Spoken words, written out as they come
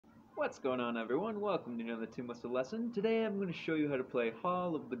What's going on, everyone? Welcome to another tin whistle lesson. Today I'm going to show you how to play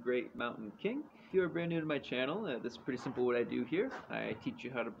Hall of the Great Mountain King. If you are brand new to my channel, this is pretty simple what I do here. I teach you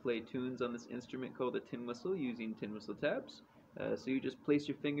how to play tunes on this instrument called a tin whistle using tin whistle tabs. So you just place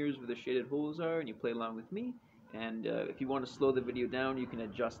your fingers where the shaded holes are and you play along with me. And if you want to slow the video down, you can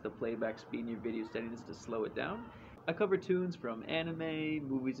adjust the playback speed in your video settings to slow it down. I cover tunes from anime,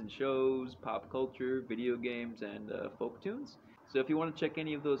 movies and shows, pop culture, video games, and folk tunes. So if you want to check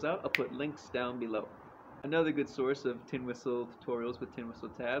any of those out, I'll put links down below. Another good source of tin whistle tutorials with tin whistle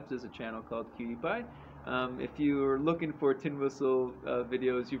tabs is a channel called QTPie. If you're looking for tin whistle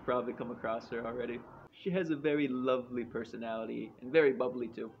videos, you've probably come across her already. She has a very lovely personality and very bubbly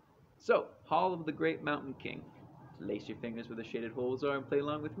too. So, Hall of the Great Mountain King. Lace your fingers where the shaded holes are and play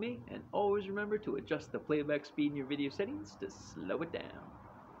along with me, and always remember to adjust the playback speed in your video settings to slow it down.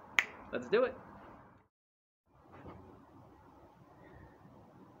 Let's do it!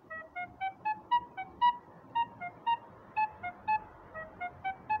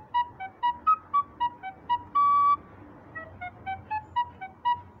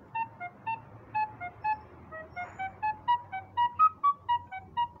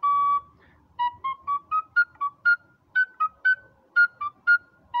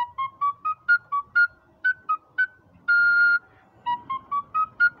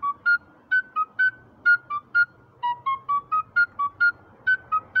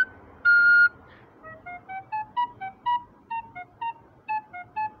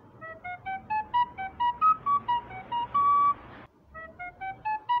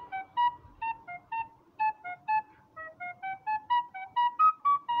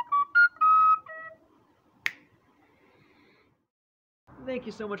 Thank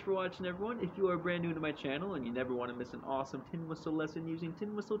you so much for watching, everyone. If you are brand new to my channel and you never want to miss an awesome tin whistle lesson using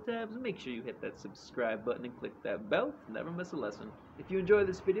tin whistle tabs, make sure you hit that subscribe button and click that bell to never miss a lesson. If you enjoyed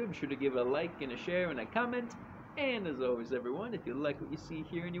this video, be sure to give it a like and a share and a comment. And as always, everyone, if you like what you see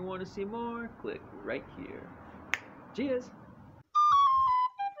here and you want to see more, click right here. Cheers!